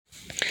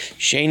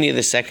Sheni,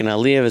 the second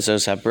aliyah,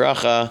 V'zos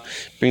habracha,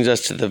 brings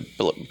us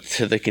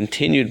to the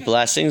continued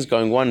blessings,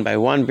 going one by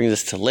one, brings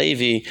us to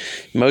Levi.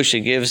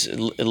 Moshe gives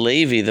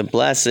Levi the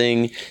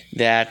blessing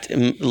that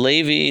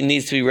Levi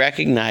needs to be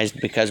recognized,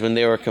 because when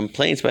there were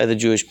complaints by the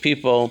Jewish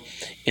people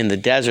in the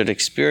desert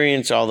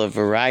experience, all the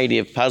variety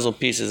of puzzle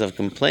pieces of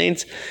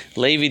complaints,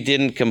 Levi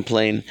didn't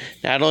complain.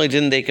 Not only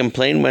didn't they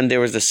complain when there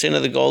was the sin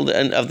of the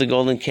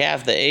golden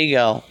calf, the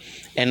Egel,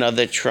 and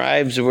other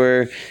tribes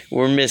were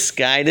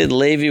misguided,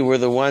 Levi were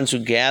the ones who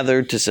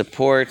gathered to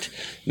support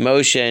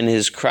Moshe in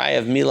his cry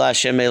of Mila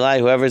Hashem Elai.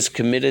 Whoever's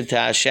committed to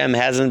Hashem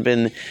hasn't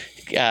been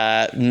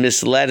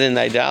misled in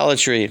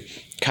idolatry.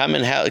 Come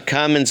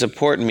and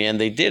support me. And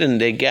they did,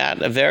 and they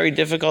got a very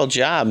difficult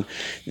job.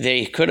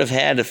 They could have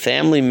had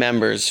family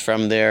members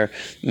from their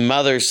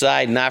mother's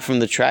side, not from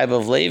the tribe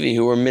of Levi,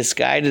 who were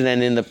misguided,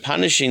 and in the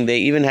punishing, they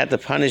even had to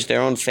punish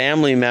their own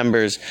family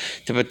members,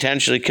 to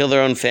potentially kill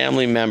their own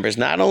family members.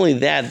 Not only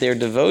that, their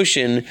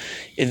devotion,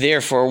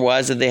 therefore,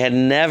 was that they had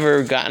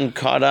never gotten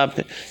caught up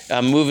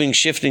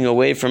shifting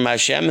away from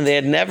Hashem, and they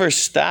had never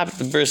stopped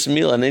the bris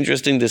milah. An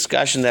interesting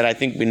discussion that I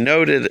think we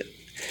noted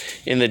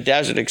in the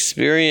desert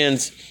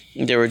experience,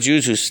 there were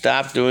Jews who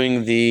stopped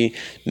doing the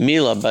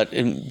milah, but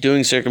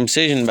doing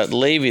circumcision, but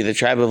Levi, the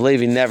tribe of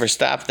Levi, never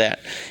stopped that.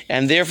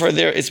 And therefore,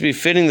 it's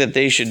befitting that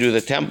they should do the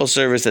temple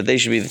service, that they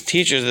should be the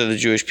teachers of the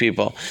Jewish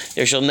people.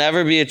 There shall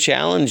never be a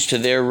challenge to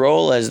their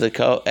role as the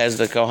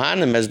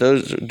Kohanim, as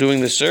those doing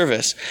the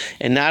service.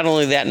 And not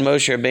only that,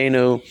 Moshe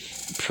Rabbeinu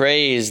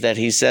praise that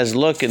he says,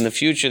 look, in the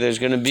future there's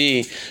going to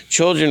be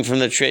children from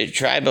the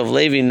tribe of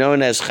Levi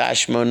known as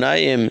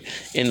Chashmonaim.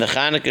 In the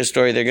Hanukkah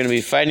story, they're going to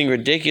be fighting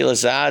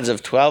ridiculous odds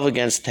of 12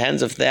 against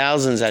tens of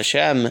thousands.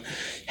 Hashem,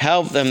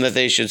 help them that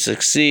they should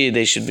succeed,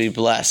 they should be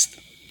blessed.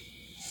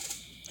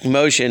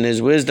 Moshe, in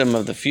his wisdom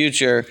of the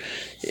future,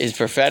 his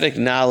prophetic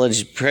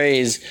knowledge,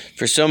 prays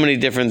for so many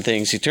different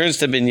things. He turns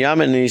to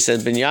Binyamin and he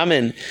says,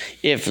 Binyamin,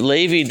 if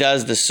Levi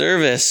does the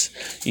service,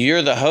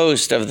 you're the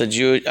host of the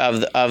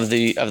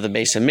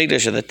Beis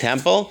Hamikdash, of the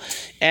temple,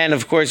 and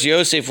of course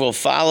Yosef will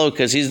follow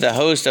because he's the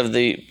host of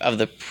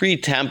the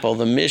pre-temple,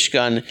 the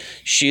Mishkan,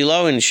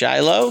 Shiloh in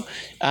Shiloh.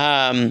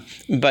 But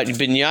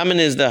Binyamin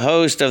is the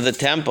host of the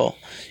temple.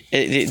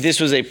 This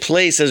was a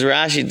place, as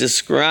Rashi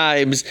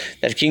describes,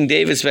 that King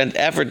David spent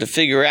effort to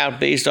figure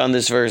out based on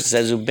this verse. It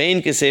says,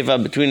 Ubein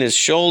Keseva, between his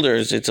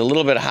shoulders. It's a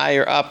little bit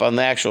higher up on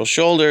the actual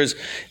shoulders,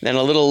 then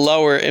a little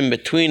lower in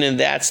between, and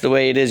that's the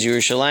way it is.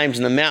 Yerushalayim's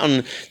in the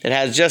mountain that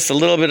has just a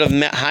little bit of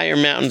higher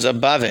mountains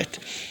above it.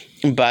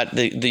 But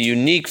the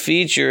unique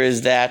feature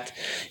is that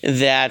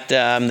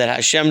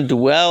Hashem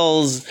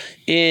dwells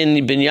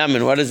in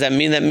Binyamin. What does that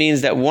mean? That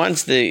means that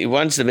once the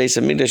Beis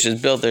Hamikdash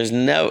is built, there's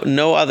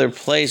no other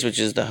place which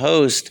is the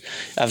host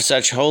of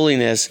such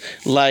holiness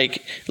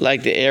like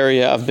the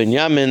area of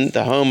Binyamin,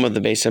 the home of the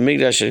Beis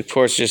Hamikdash. Of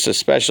course, just a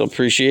special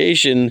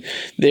appreciation,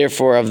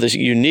 therefore, of the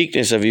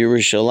uniqueness of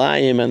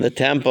Yerushalayim and the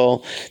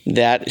temple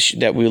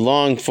that we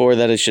long for,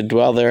 that it should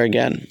dwell there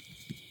again.